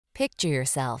Picture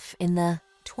yourself in the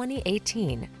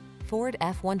 2018 Ford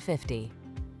F-150.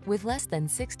 With less than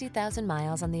 60,000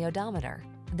 miles on the odometer,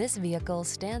 this vehicle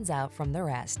stands out from the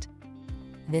rest.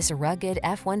 This rugged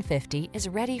F-150 is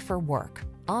ready for work,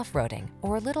 off-roading,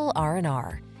 or a little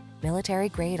R&R.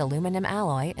 Military-grade aluminum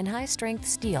alloy and high-strength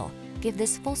steel give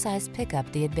this full-size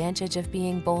pickup the advantage of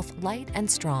being both light and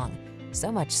strong,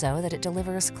 so much so that it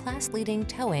delivers class-leading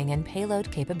towing and payload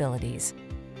capabilities.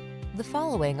 The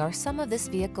following are some of this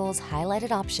vehicle's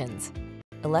highlighted options: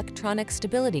 electronic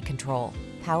stability control,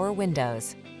 power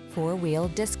windows, four-wheel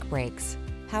disc brakes,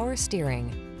 power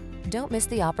steering. Don't miss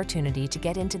the opportunity to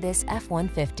get into this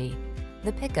F-150,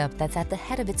 the pickup that's at the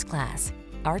head of its class.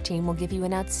 Our team will give you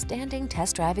an outstanding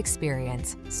test drive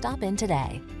experience. Stop in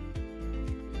today.